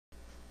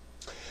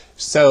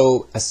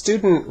So a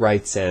student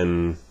writes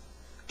in,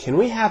 can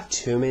we have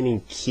too many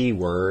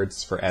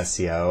keywords for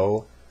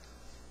SEO?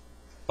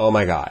 Oh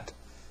my God,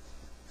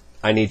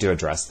 I need to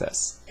address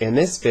this. In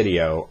this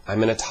video,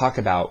 I'm going to talk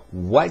about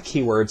what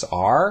keywords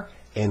are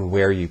and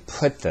where you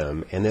put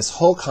them, and this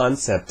whole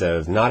concept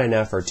of not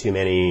enough or too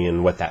many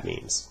and what that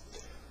means.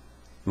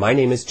 My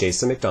name is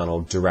Jason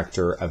McDonald,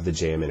 Director of the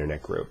JM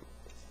Internet Group.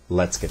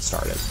 Let's get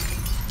started.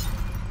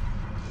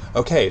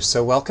 Okay,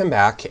 so welcome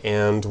back,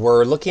 and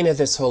we're looking at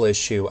this whole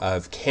issue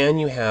of, can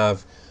you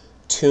have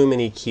too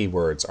many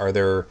keywords? Are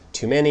there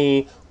too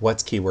many?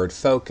 What's keyword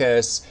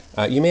focus?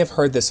 You may have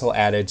heard this whole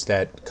adage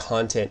that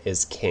content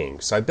is king.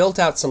 So I built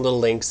out some little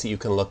links that you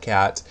can look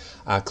at.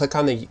 Click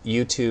on the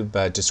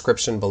YouTube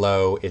description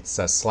below. It's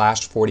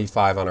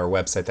 /45 on our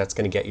website. That's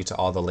going to get you to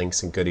all the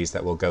links and goodies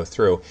that we'll go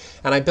through.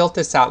 And I built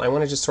this out, and I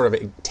want to just sort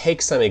of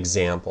take some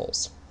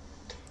examples.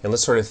 And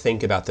let's sort of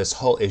think about this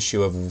whole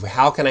issue of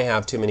how can I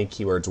have too many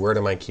keywords? Where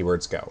do my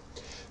keywords go?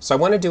 So I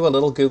want to do a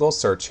little Google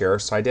search here.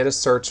 So I did a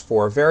search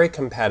for, very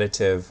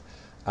competitive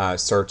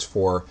search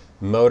for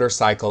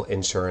motorcycle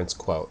insurance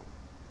quote.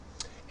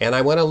 And I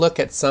want to look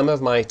at some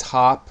of my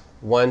top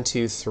 1,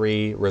 2,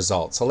 3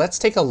 results. So let's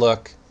take a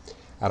look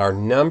at our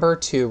number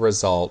 2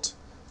 result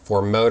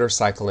for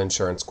motorcycle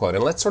insurance quote.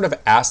 And let's sort of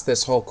ask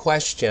this whole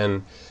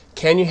question.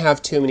 Can you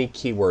have too many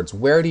keywords?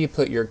 Where do you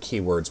put your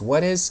keywords?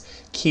 What is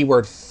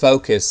keyword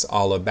focus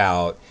all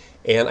about?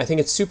 And I think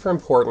it's super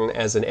important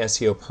as an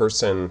SEO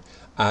person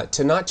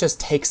to not just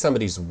take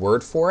somebody's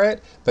word for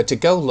it, but to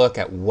go look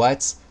at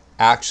what's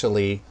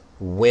actually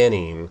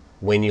winning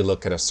when you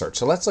look at a search.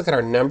 So let's look at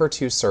our number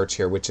 2 search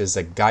here, which is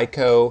a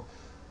Geico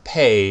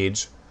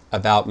page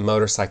about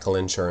motorcycle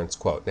insurance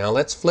quote. Now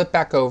let's flip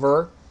back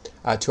over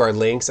to our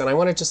links, and I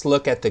want to just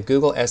look at the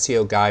Google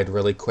SEO guide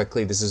really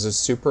quickly. This is a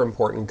super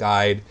important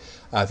guide.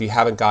 If you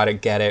haven't got it,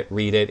 get it,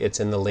 read it.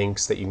 It's in the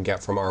links that you can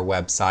get from our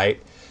website.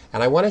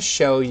 And I want to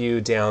show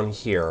you down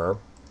here,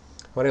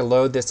 I want to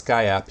load this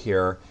guy up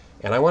here,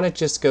 and I want to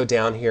just go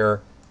down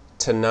here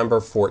to number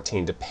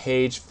 14, to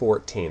page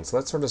 14. So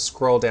let's sort of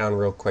scroll down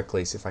real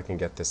quickly, see if I can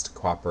get this to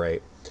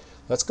cooperate.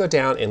 Let's go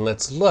down and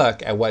let's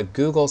look at what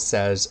Google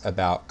says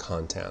about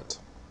content.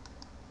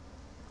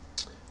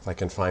 If I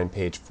can find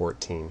page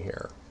 14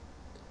 here.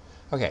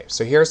 Okay,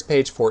 so here's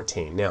page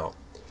 14. Now,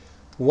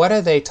 what do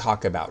they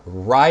talk about?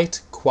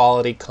 Right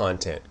quality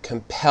content,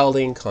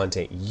 compelling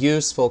content,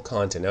 useful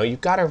content. Now,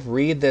 you've got to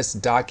read this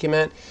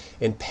document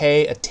and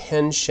pay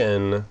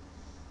attention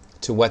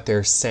to what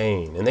they're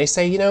saying. And they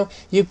say, you know,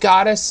 you've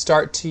got to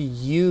start to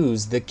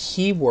use the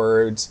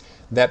keywords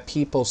that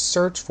people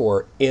search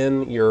for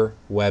in your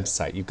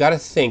website. You've got to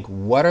think,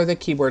 what are the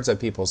keywords that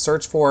people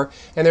search for?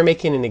 And they're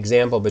making an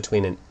example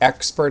between an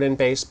expert in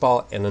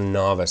baseball and a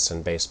novice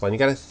in baseball. And you've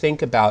got to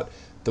think about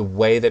the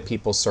way that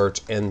people search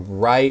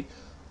and write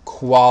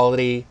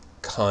quality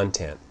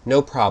content.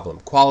 No problem,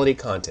 quality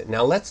content.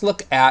 Now let's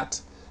look at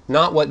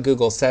not what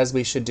Google says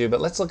we should do, but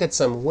let's look at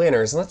some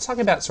winners. And let's talk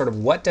about sort of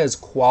what does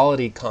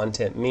quality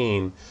content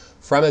mean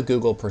from a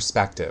Google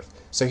perspective.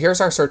 So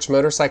here's our search,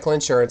 motorcycle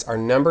insurance. Our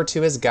number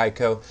 2 is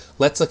Geico.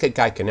 Let's look at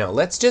Geico. Now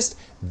let's just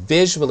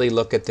visually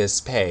look at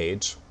this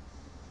page.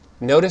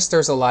 Notice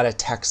there's a lot of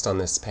text on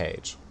this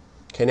page.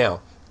 Okay, now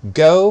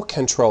go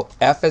Control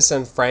F as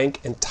in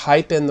Frank and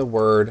type in the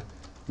word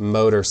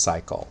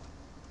motorcycle.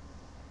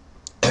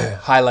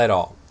 Highlight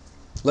all.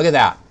 Look at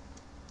that.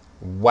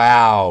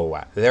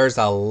 Wow, there's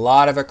a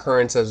lot of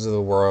occurrences of the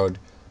word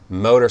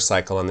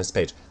motorcycle on this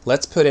page.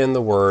 Let's put in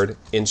the word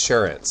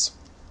insurance.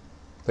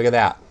 Look at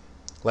that.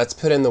 Let's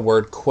put in the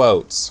word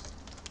quotes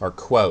or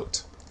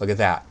quote. Look at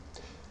that.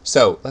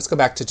 So let's go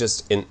back to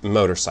just in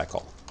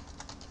motorcycle.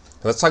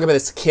 Let's talk about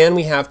this. Can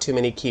we have too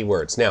many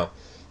keywords? Now,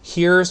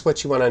 here's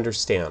what you want to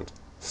understand.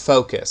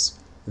 Focus.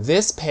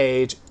 This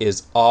page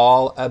is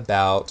all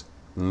about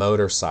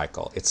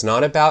motorcycle. It's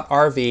not about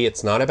RV.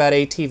 It's not about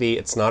ATV.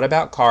 It's not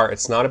about car.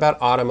 It's not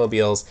about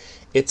automobiles.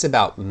 It's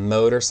about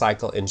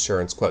motorcycle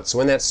insurance quotes. So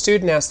when that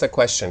student asks the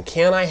question,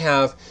 can I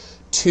have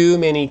too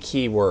many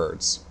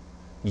keywords?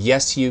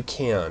 Yes, you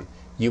can.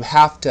 You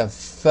have to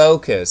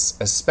focus,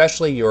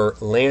 especially your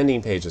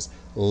landing pages,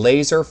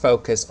 laser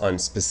focus on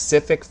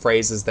specific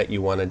phrases that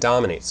you want to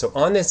dominate. So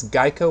on this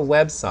Geico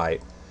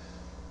website,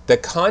 the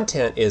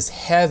content is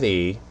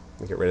heavy.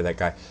 Let me get rid of that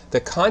guy. The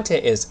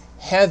content is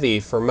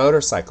heavy for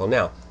motorcycle.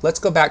 Now, let's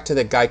go back to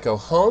the Geico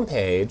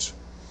homepage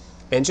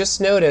and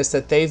just notice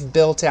that they've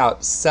built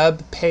out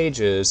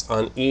sub-pages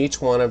on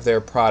each one of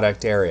their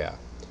product area.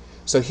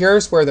 So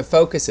here's where the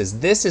focus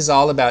is. This is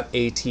all about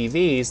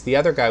ATVs. The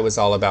other guy was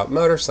all about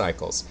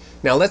motorcycles.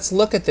 Now let's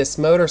look at this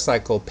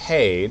motorcycle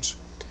page.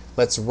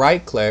 Let's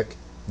right-click,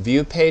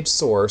 View Page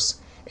Source,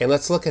 and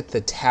let's look at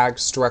the tag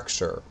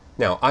structure.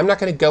 Now, I'm not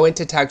going to go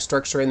into tag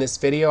structure in this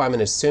video. I'm going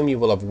to assume you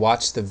will have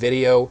watched the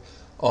video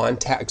on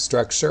tag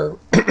structure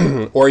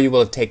or you will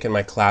have taken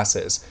my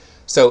classes.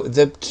 So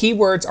the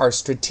keywords are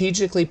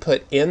strategically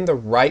put in the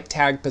right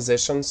tag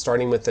position,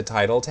 starting with the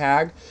title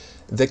tag.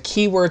 The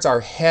keywords are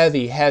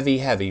heavy, heavy,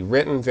 heavy,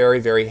 written very,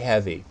 very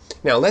heavy.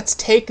 Now let's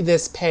take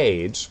this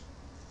page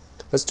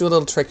Let's do a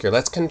little trick here.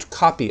 Let's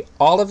copy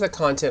all of the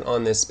content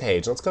on this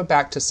page. Let's go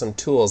back to some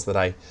tools that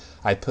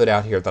I put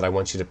out here that I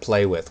want you to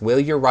play with. Will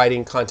you're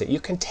writing content. You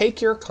can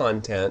take your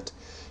content,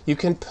 you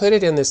can put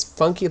it in this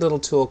funky little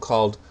tool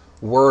called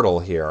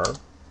Wordle here.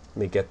 Let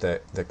me get the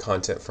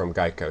content from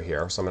Geico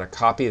here. So I'm going to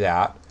copy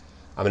that.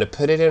 I'm going to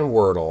put it in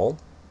Wordle.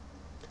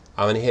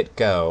 I'm going to hit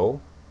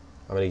go.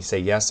 I'm going to say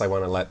yes, I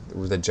want to let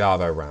the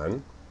Java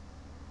run.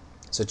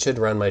 So it should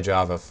run my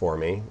Java for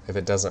me. If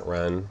it doesn't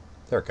run,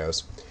 there it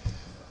goes.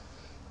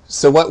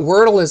 So what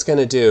Wordle is going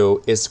to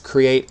do is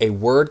create a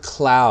word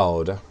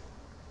cloud.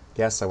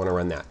 Yes, I want to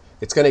run that.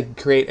 It's going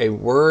to create a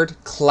word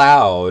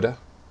cloud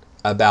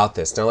about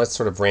this. Now let's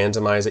sort of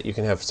randomize it. You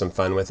can have some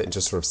fun with it and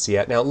just sort of see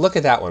it. Now look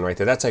at that one right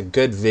there. That's a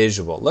good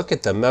visual. Look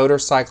at the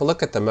motorcycle.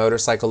 Look at the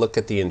motorcycle. Look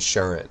at the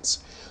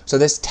insurance. So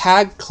this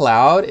tag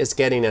cloud is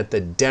getting at the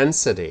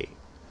density.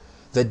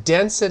 The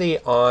density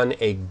on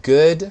a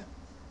good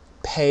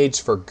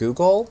page for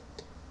Google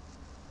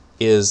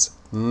is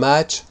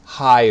much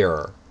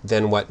higher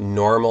than what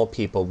normal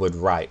people would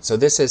write. So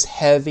this is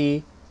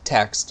heavy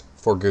text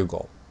for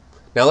Google.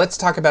 Now let's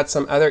talk about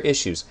some other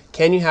issues.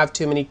 Can you have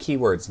too many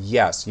keywords?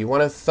 Yes. You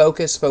want to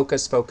focus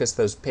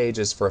those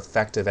pages for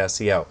effective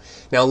SEO.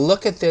 Now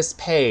look at this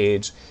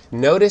page.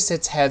 Notice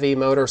it's heavy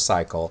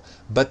motorcycle,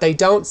 but they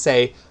don't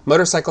say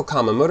motorcycle,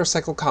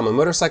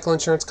 motorcycle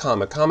insurance,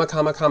 comma.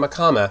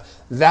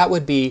 That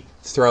would be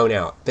thrown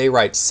out. They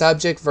write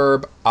subject,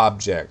 verb,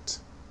 object.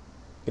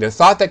 You know,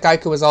 thought that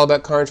Geico was all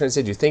about car insurance.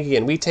 Did you think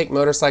again? We take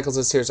motorcycles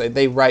as seriously.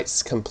 They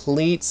write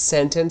complete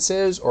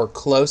sentences or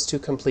close to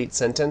complete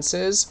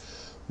sentences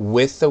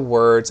with the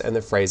words and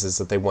the phrases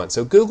that they want.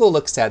 So Google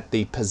looks at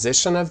the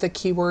position of the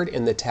keyword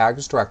in the tag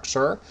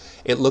structure.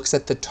 It looks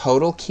at the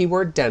total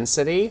keyword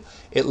density.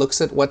 It looks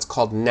at what's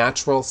called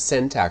natural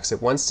syntax.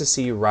 It wants to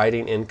see you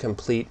writing in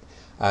complete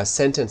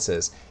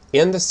sentences.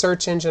 In the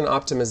search engine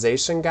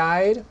optimization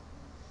guide,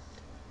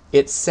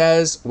 it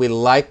says we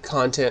like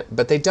content,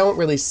 but they don't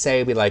really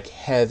say we like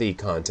heavy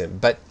content,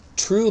 but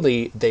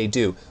truly they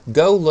do.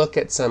 Go look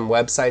at some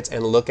websites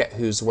and look at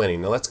who's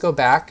winning. Now let's go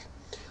back.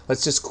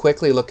 Let's just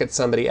quickly look at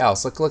somebody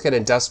else. Let's look at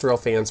industrial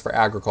fans for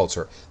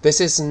agriculture. This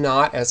is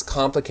not as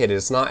complicated.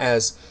 It's not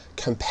as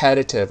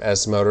competitive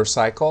as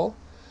motorcycle.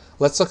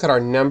 Let's look at our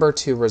number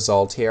 2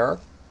 result here.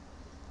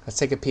 Let's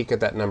take a peek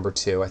at that number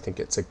 2. I think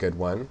it's a good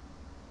one.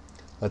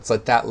 Let's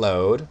let that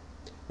load.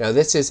 Now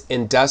this is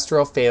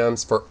industrial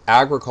fans for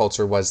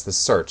agriculture was the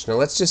search. Now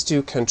let's just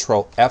do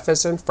Control F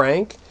as in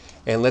Frank,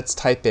 and let's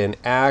type in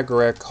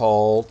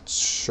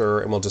agriculture,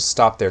 and we'll just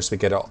stop there so we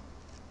get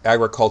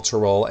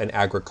agricultural and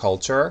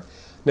agriculture.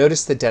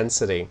 Notice the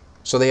density.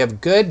 So they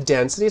have good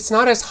density. It's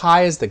not as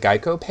high as the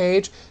Geico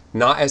page,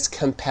 not as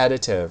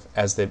competitive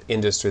as the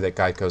industry that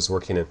Geico is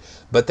working in,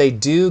 but they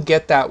do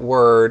get that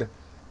word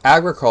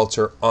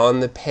agriculture on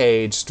the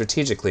page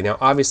strategically. Now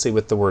obviously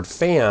with the word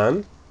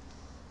fan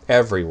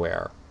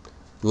everywhere.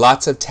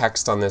 Lots of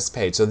text on this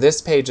page. So this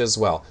page as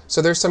well.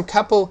 So there's some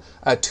couple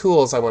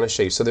tools I want to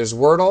show you. So there's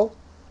Wordle.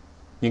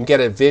 You can get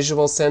a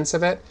visual sense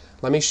of it.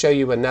 Let me show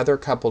you another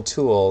couple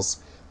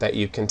tools that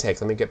you can take.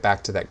 Let me get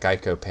back to that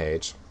Geico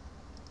page.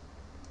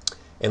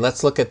 And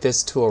let's look at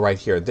this tool right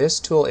here.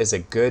 This tool is a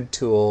good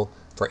tool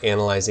for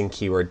analyzing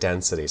keyword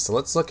density. So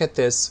let's look at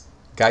this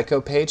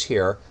Geico page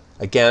here.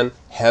 Again,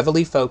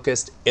 heavily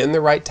focused in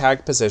the right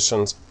tag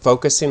positions,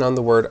 focusing on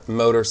the word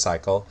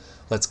motorcycle.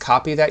 Let's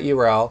copy that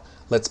URL.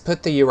 Let's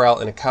put the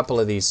URL in a couple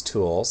of these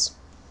tools.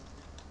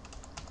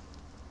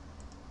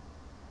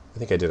 I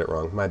think I did it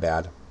wrong. My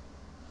bad.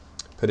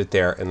 Put it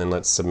there, and then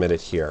let's submit it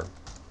here.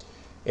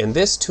 And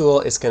this tool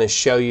is going to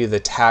show you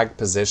the tag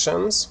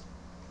positions.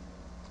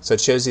 So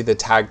it shows you the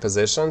tag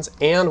positions,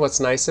 and what's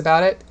nice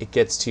about it, it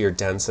gets to your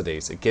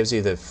densities. It gives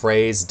you the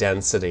phrase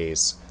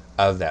densities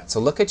of that. So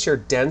look at your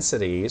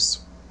densities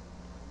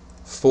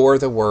for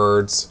the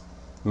words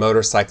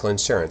motorcycle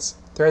insurance.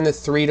 They're in the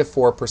 3 to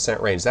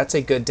 4% range. That's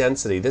a good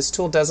density. This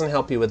tool doesn't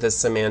help you with the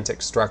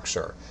semantic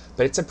structure,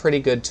 but it's a pretty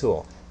good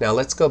tool. Now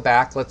let's go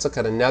back, let's look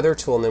at another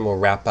tool, and then we'll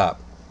wrap up.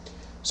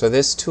 So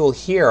this tool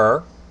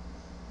here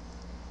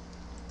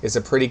is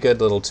a pretty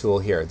good little tool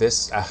here.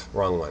 This,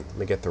 wrong one. Let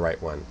me get the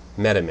right one.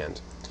 MetaMind.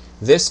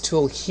 This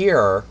tool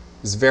here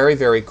is very,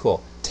 very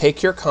cool.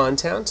 Take your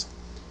content,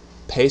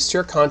 paste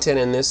your content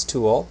in this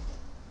tool.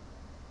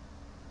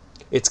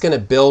 It's going to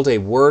build a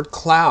word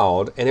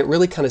cloud, and it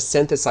really kind of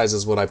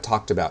synthesizes what I've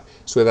talked about.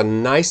 So we have a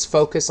nice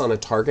focus on a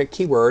target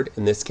keyword,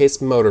 in this case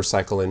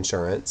motorcycle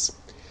insurance.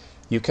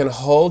 You can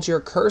hold your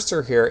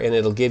cursor here and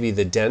it'll give you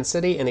the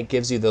density and it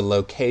gives you the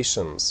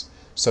locations.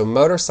 So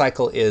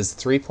motorcycle is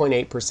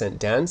 3.8%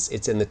 dense.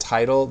 It's in the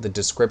title, the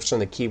description,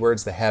 the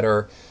keywords, the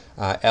header,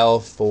 L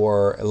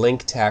for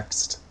link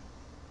text,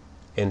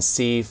 and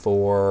C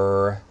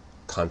for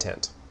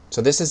content.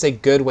 So this is a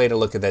good way to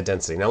look at that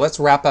density. Now let's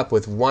wrap up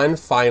with one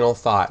final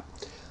thought.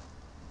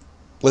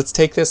 Let's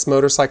take this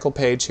motorcycle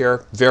page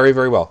here very,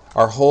 very well.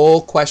 Our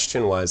whole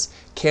question was,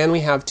 can we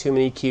have too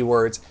many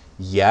keywords?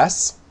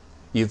 Yes.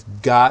 You've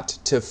got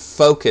to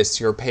focus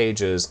your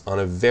pages on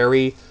a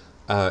very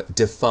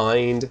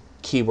defined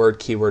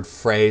keyword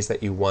phrase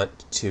that you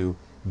want to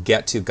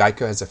get to.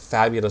 Geico has a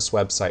fabulous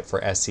website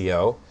for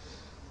SEO.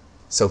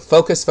 So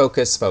focus,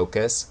 focus,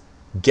 focus.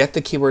 Get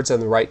the keywords in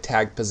the right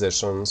tag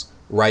positions.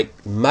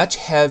 Write much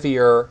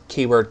heavier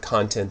keyword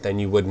content than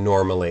you would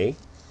normally.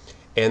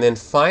 And then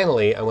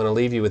finally, I want to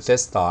leave you with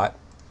this thought.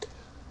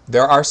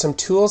 There are some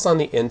tools on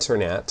the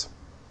internet,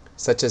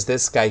 such as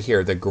this guy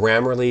here, the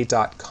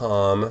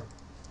Grammarly.com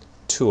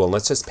tool.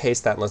 Let's just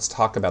paste that and let's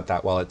talk about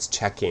that while it's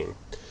checking.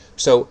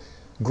 So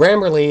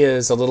Grammarly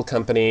is a little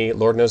company,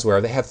 Lord knows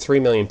where. They have 3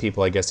 million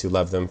people, I guess, who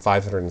love them,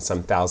 500 and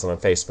some thousand on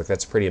Facebook.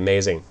 That's pretty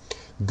amazing.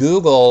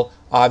 Google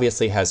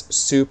obviously has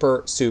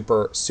super,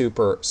 super,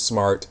 super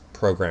smart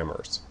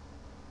programmers.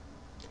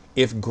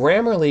 If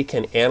Grammarly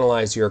can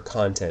analyze your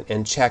content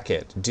and check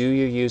it, do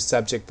you use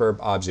subject, verb,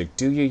 object?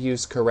 Do you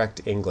use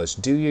correct English?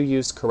 Do you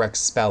use correct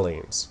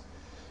spellings?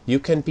 You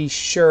can be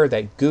sure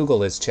that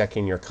Google is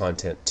checking your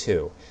content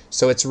too.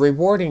 So it's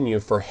rewarding you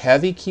for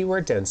heavy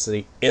keyword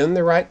density in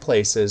the right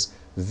places,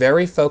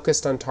 very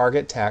focused on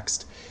target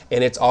text,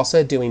 and it's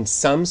also doing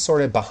some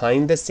sort of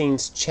behind the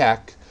scenes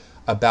check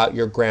about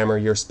your grammar,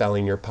 your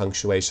spelling, your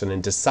punctuation,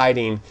 and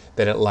deciding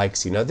that it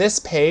likes you. Now this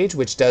page,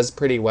 which does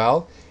pretty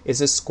well, is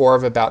a score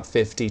of about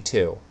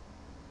 52.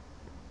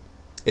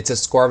 It's a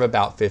score of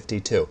about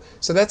 52.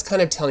 So that's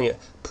kind of telling you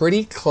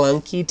pretty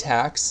clunky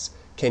text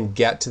can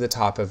get to the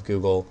top of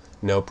Google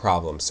no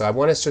problem. So I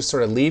want to just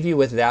sort of leave you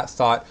with that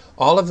thought.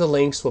 All of the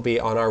links will be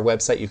on our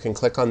website. You can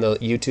click on the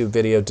YouTube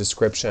video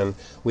description.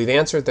 We've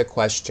answered the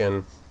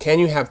question, can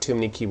you have too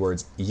many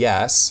keywords?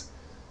 Yes.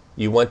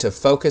 You want to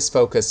focus,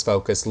 focus,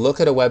 focus. Look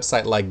at a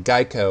website like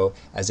Geico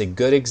as a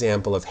good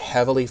example of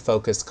heavily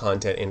focused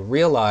content and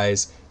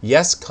realize,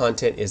 yes,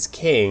 content is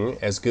king,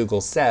 as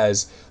Google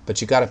says, but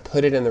you got to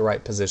put it in the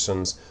right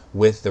positions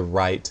with the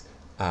right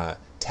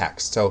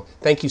text. So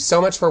thank you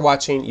so much for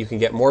watching. You can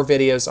get more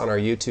videos on our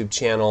YouTube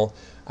channel.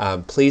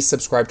 Please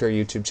subscribe to our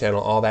YouTube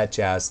channel, all that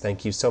jazz.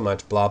 Thank you so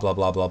much, blah, blah,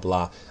 blah, blah,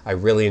 blah. I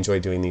really enjoy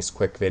doing these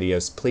quick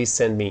videos. Please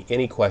send me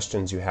any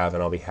questions you have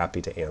and I'll be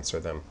happy to answer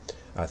them.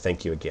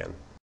 Thank you again.